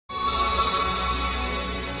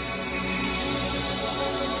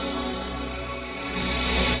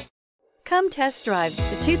Come test drive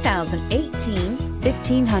the 2018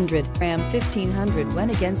 1500. Ram 1500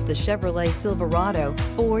 went against the Chevrolet Silverado,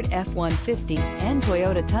 Ford F-150, and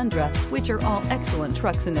Toyota Tundra, which are all excellent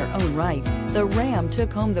trucks in their own right. The Ram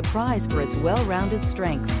took home the prize for its well-rounded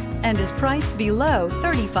strengths and is priced below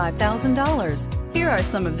 $35,000. Here are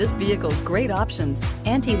some of this vehicle's great options: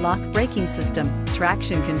 anti-lock braking system,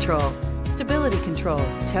 traction control, stability control,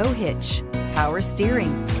 tow hitch, power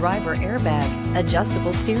steering, driver airbag,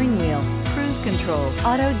 adjustable steering wheel, cruise control,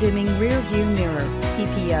 auto-dimming rear view mirror,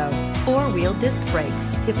 PPO, four-wheel disc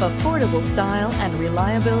brakes. If affordable style and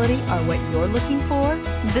reliability are what you're looking for,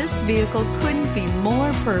 this vehicle couldn't be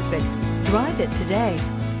more perfect. Drive it today.